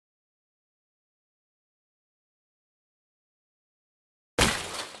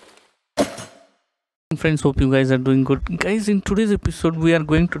Friends, hope you guys are doing good. Guys, in today's episode we are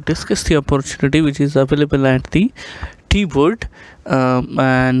going to discuss the opportunity which is available at the T-Board,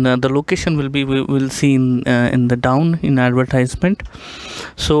 and the location will be, we will see in the down in advertisement.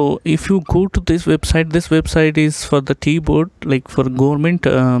 So if you go to this website is for the T-Board, like for government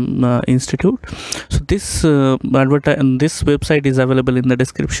institute. So this this website is available in the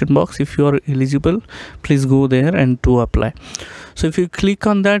description box. If you are eligible, please go there and to apply. So if you click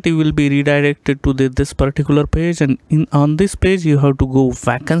on that, you will be redirected to this particular page, and on this page you have to go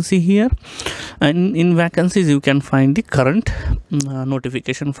vacancy here, and in vacancies you can find the current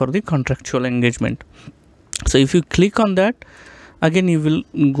notification for the contractual engagement. So if you click on that, again you will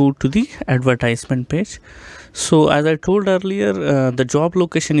go to the advertisement page. So as I told earlier, the job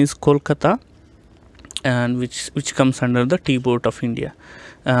location is Kolkata, and which comes under the T-Board of India.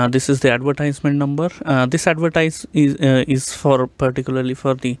 This is the advertisement number. This advertise is for particularly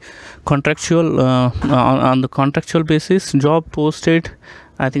for the contractual, on the contractual basis. Job posted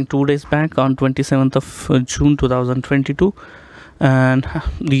I think 2 days back on 27th of June 2022, and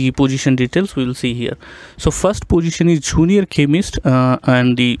the position details we will see here. So first position is junior chemist,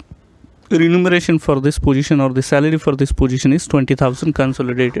 and the remuneration for this position, or the salary for this position, is 20,000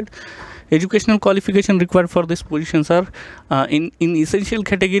 consolidated. Educational qualification required for these positions are in essential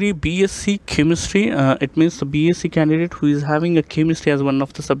category BSc chemistry. It means the BSc candidate who is having a chemistry as one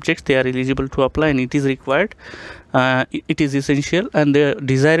of the subjects, they are eligible to apply, and it is required. It is essential, and the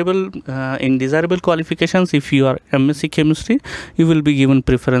desirable in desirable qualifications, if you are MSc chemistry, you will be given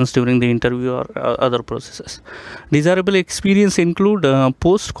preference during the interview or other processes. Desirable experience include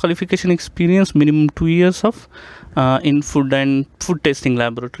post qualification experience minimum 2 years of in food and food testing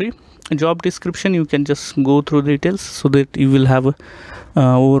laboratory. Job description, you can just go through details so that you will have a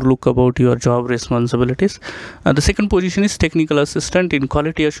overlook about your job responsibilities. The second position is technical assistant in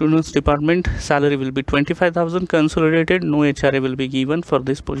quality assurance department. Salary will be 25,000 consolidated. No HRA will be given for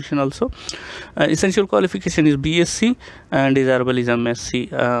this position also. Essential qualification is BSc, and desirable is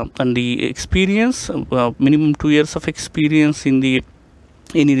MSc, and the experience, minimum 2 years of experience in the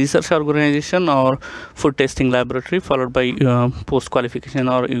any research organization or food testing laboratory, followed by post qualification,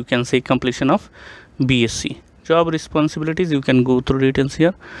 or you can say completion of BSc. Job responsibilities, you can go through details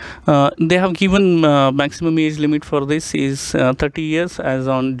here. They have given maximum age limit for this is 30 years as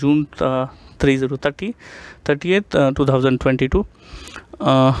on June 30th 2022.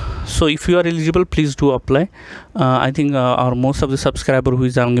 So if you are eligible, please do apply. I think our most of the subscriber who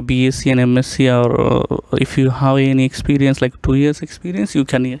is having a BSc and MSc, or if you have any experience like 2 years experience, you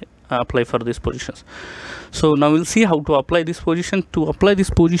can apply for these positions. So now we'll see how to apply this position. To apply this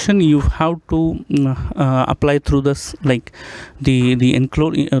position, you have to apply through this, like the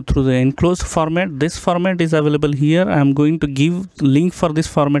enclosed through the enclosed format. This format is available here. I am going to give link for this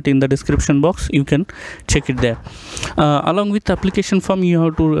format in the description box. You can check it there. Along with the application form, you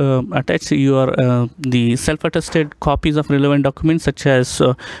have to attach your the self-attested copies of relevant documents such as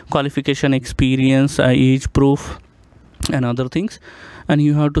qualification, experience, age proof, and other things, and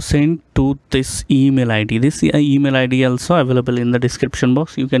you have to send to this email ID. This email ID also available in the description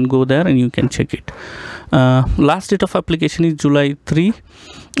box. You can go there and you can check it. Last date of application is July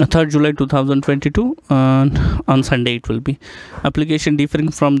 3rd July 2022, and on Sunday it will be. Application differing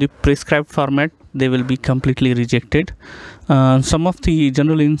from the prescribed format, they will be completely rejected. Some of the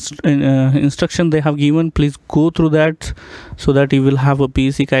general instruction they have given, please go through that so that you will have a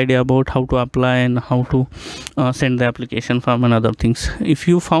basic idea about how to apply and how to send the application form and other things. If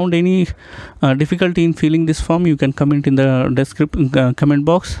you found any difficulty in filling this form, you can comment in the comment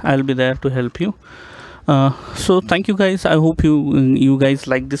box. I'll be there to help you. So thank you guys. I hope you guys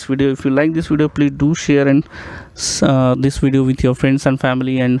like this video. If you like this video, please do share and this video with your friends and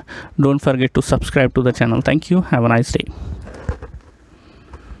family, and don't forget to subscribe to the channel. Thank you. Have a nice day.